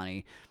reward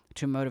money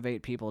to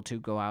motivate people to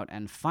go out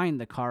and find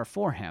the car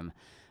for him.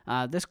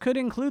 This could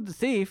include the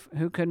thief,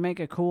 who could make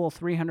a cool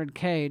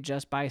 $300K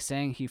just by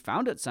saying he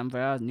found it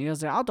somewhere near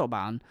the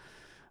Autobahn.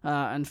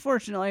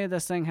 Unfortunately,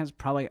 this thing has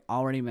probably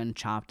already been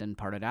chopped and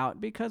parted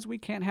out because we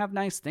can't have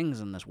nice things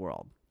in this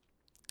world.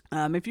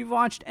 If you've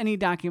watched any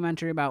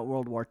documentary about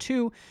World War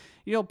II,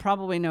 you'll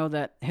probably know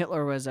that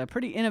Hitler was a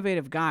pretty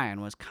innovative guy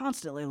and was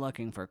constantly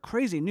looking for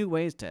crazy new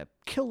ways to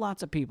kill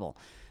lots of people.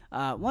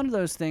 One of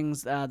those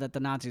things that the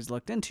Nazis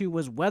looked into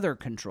was weather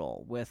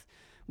control,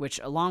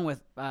 which, along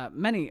with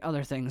many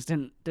other things,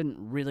 didn't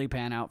really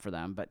pan out for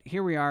them. But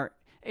here we are,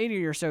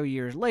 80 or so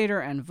years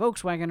later, and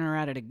Volkswagen are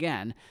at it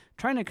again,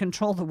 trying to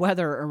control the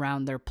weather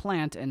around their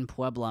plant in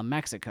Puebla,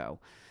 Mexico.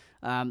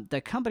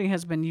 The company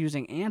has been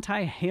using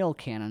anti-hail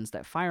cannons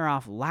that fire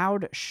off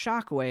loud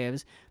shock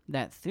waves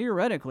that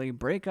theoretically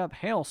break up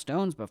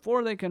hailstones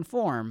before they can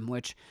form,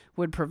 which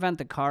would prevent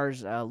the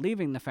cars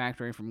leaving the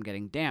factory from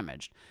getting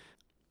damaged.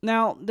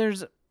 Now,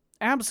 there's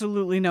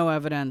absolutely no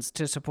evidence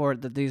to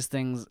support that these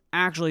things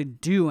actually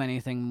do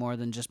anything more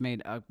than just make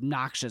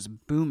obnoxious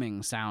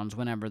booming sounds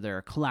whenever there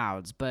are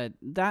clouds, but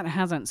that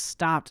hasn't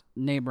stopped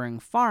neighboring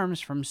farms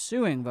from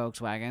suing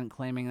Volkswagen,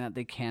 claiming that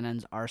the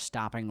cannons are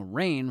stopping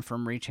rain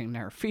from reaching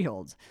their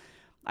fields.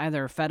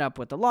 Either fed up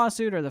with the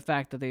lawsuit or the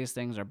fact that these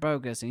things are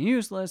bogus and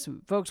useless,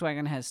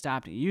 Volkswagen has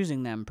stopped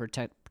using them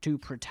to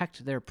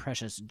protect their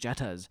precious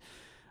Jettas.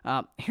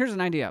 Here's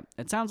an idea.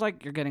 It sounds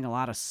like you're getting a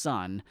lot of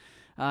sun.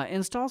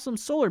 Install some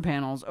solar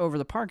panels over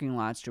the parking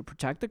lots to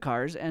protect the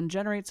cars and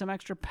generate some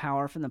extra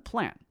power from the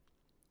plant.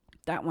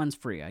 That one's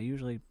free. I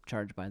usually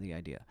charge by the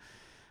idea.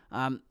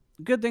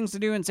 Good things to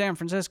do in San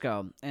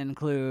Francisco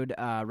include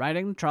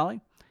riding the trolley,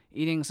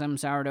 eating some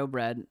sourdough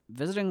bread,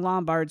 visiting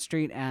Lombard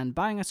Street, and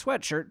buying a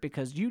sweatshirt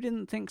because you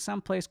didn't think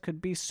someplace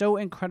could be so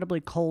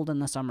incredibly cold in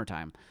the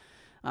summertime.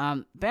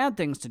 Bad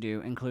things to do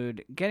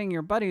include getting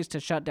your buddies to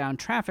shut down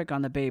traffic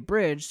on the Bay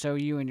Bridge so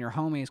you and your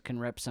homies can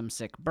rip some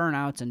sick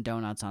burnouts and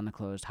donuts on the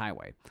closed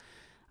highway.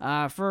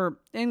 For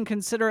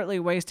inconsiderately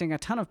wasting a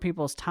ton of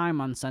people's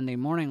time on Sunday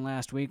morning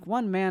last week,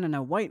 one man in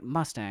a white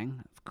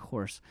Mustang, of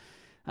course,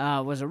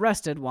 was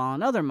arrested while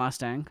another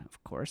Mustang,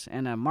 of course,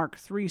 and a Mark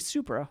III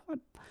Supra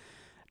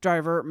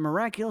driver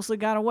miraculously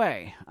got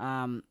away.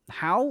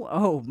 How?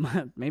 Oh,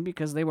 maybe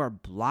because they were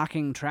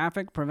blocking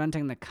traffic,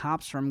 preventing the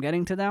cops from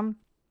getting to them?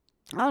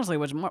 Honestly,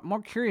 what's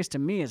more curious to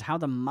me is how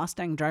the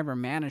Mustang driver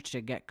managed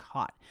to get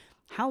caught.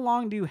 How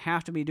long do you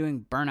have to be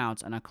doing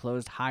burnouts on a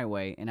closed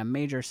highway in a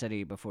major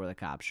city before the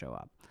cops show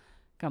up?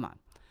 Come on.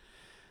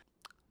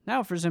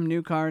 Now for some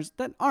new cars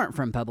that aren't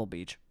from Pebble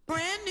Beach.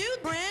 Brand new,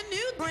 brand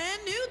new,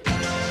 brand new.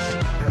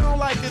 I don't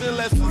like it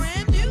unless it's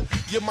brand new.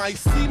 You might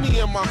see me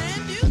in my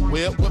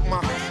whip with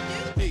my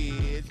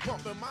head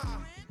pumping my...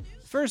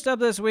 First up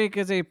this week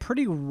is a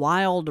pretty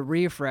wild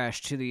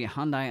refresh to the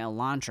Hyundai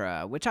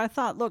Elantra, which I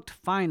thought looked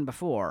fine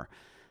before.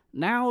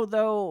 Now,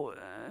 though,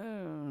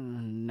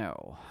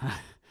 no.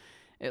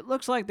 It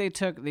looks like they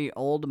took the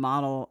old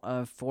model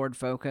of Ford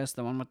Focus,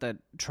 the one with the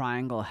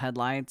triangle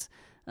headlights,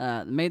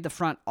 made the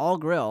front all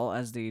grille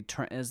as the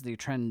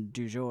trend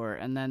du jour,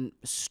 and then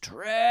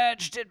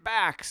stretched it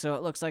back so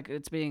it looks like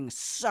it's being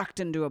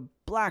sucked into a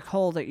black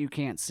hole that you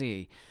can't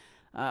see.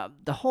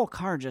 The whole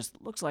car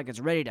just looks like it's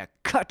ready to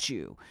cut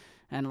you.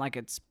 And like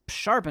it's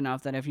sharp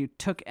enough that if you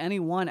took any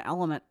one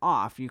element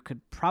off, you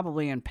could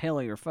probably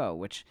impale your foe,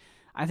 which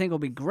I think will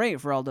be great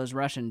for all those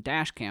Russian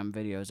dashcam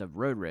videos of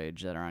road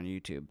rage that are on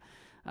YouTube.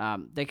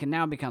 They can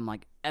now become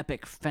like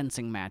epic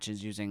fencing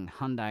matches using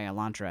Hyundai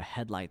Elantra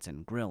headlights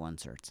and grille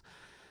inserts.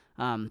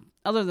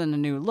 Other than the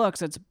new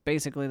looks, it's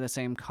basically the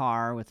same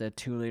car with a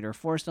 2-liter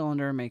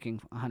 4-cylinder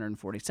making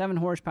 147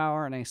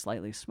 horsepower and a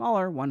slightly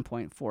smaller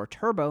 1.4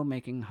 turbo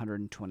making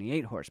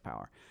 128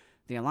 horsepower.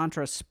 The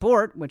Elantra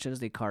Sport, which is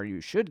the car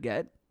you should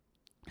get,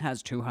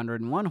 has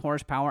 201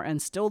 horsepower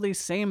and still the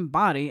same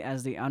body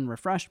as the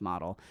unrefreshed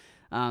model,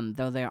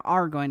 though they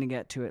are going to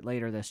get to it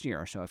later this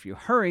year. So if you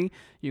hurry,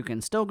 you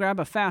can still grab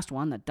a fast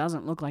one that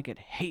doesn't look like it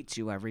hates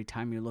you every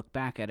time you look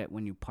back at it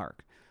when you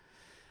park.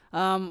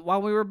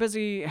 While we were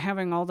busy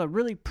having all the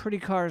really pretty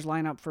cars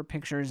line up for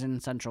pictures in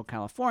Central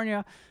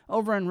California,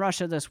 over in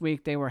Russia this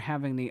week they were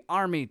having the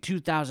Army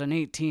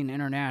 2018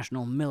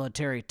 International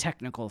Military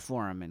Technical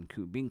Forum in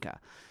Kubinka.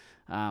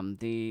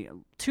 The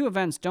two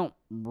events don't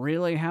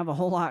really have a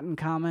whole lot in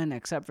common,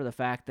 except for the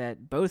fact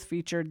that both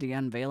featured the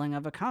unveiling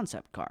of a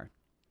concept car.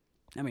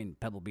 I mean,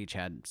 Pebble Beach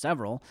had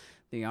several.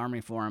 The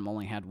Army Forum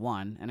only had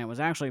one, and it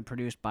was actually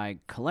produced by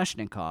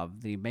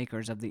Kalashnikov, the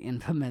makers of the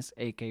infamous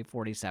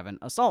AK-47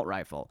 assault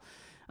rifle.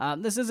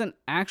 This isn't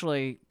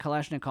actually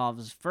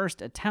Kalashnikov's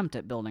first attempt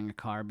at building a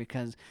car,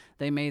 because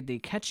they made the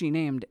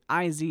catchy-named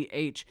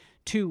IZH-21252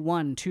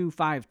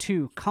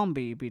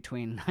 Combi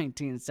between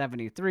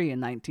 1973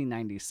 and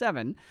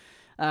 1997.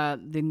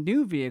 The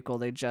new vehicle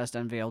they just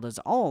unveiled is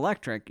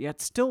all-electric,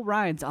 yet still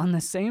rides on the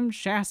same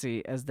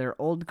chassis as their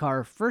old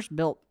car first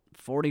built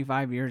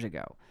 45 years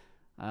ago.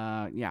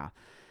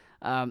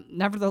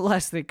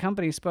 Nevertheless, the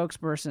company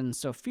spokesperson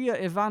Sofia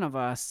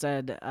Ivanova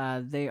said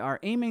they are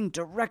aiming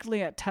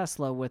directly at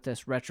Tesla with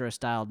this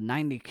retro-styled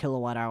 90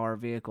 kilowatt-hour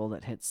vehicle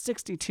that hits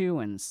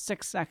 62 in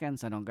 6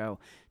 seconds and will go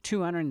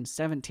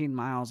 217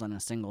 miles on a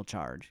single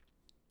charge.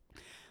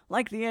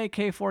 Like the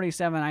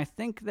AK-47, I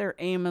think their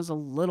aim is a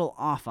little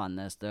off on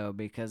this, though,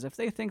 because if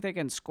they think they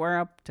can square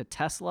up to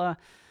Tesla,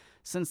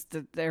 since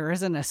there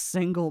isn't a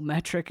single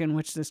metric in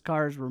which this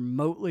car is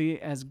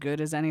remotely as good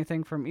as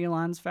anything from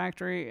Elon's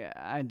factory,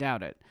 I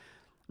doubt it.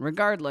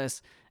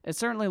 Regardless, it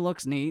certainly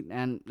looks neat,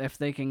 and if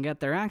they can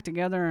get their act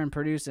together and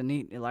produce a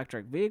neat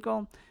electric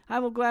vehicle, I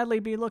will gladly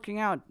be looking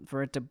out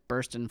for it to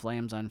burst in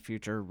flames on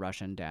future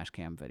Russian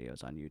dashcam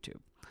videos on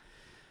YouTube.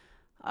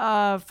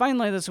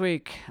 Finally this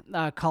week,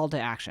 call to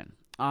action.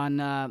 On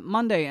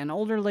Monday, an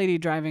older lady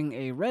driving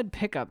a red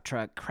pickup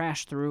truck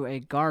crashed through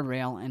a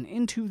guardrail and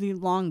into the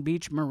Long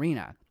Beach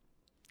Marina.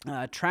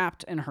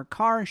 Trapped in her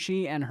car,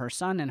 she and her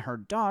son and her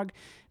dog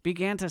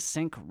began to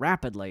sink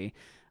rapidly.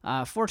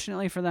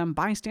 Fortunately for them,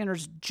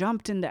 bystanders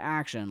jumped into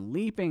action,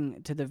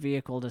 leaping to the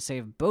vehicle to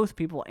save both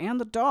people and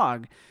the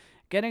dog,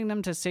 getting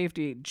them to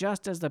safety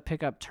just as the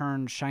pickup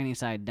turned shiny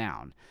side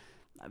down.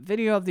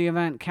 Video of the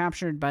event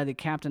captured by the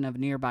captain of a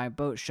nearby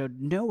boat showed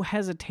no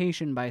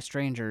hesitation by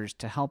strangers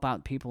to help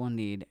out people in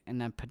need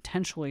in a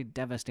potentially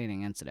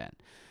devastating incident.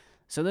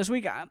 So this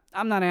week,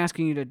 I'm not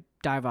asking you to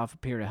dive off a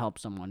pier to help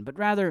someone, but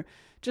rather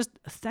just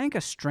thank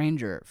a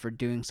stranger for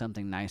doing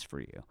something nice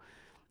for you.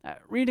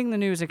 Reading the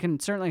news, it can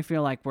certainly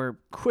feel like we're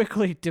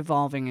quickly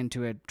devolving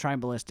into a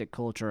tribalistic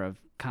culture of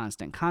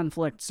constant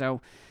conflict,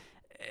 so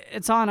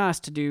it's on us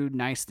to do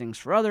nice things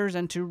for others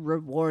and to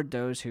reward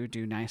those who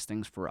do nice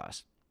things for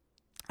us.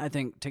 I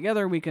think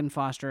together we can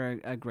foster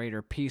a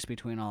greater peace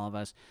between all of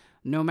us,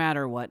 no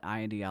matter what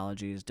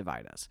ideologies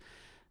divide us.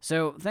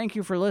 So thank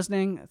you for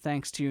listening.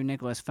 Thanks to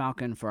Nicholas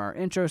Falcon for our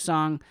intro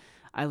song.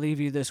 I leave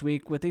you this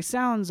week with the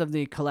sounds of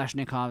the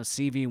Kalashnikov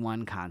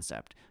CV1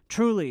 concept.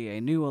 Truly a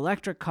new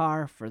electric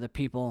car for the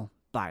people,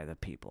 by the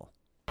people.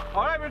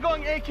 All right, we're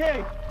going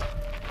AK.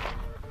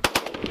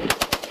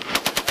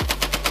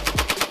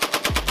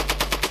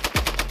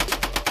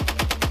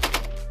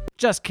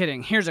 Just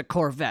kidding. Here's a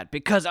Corvette,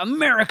 because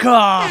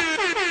America!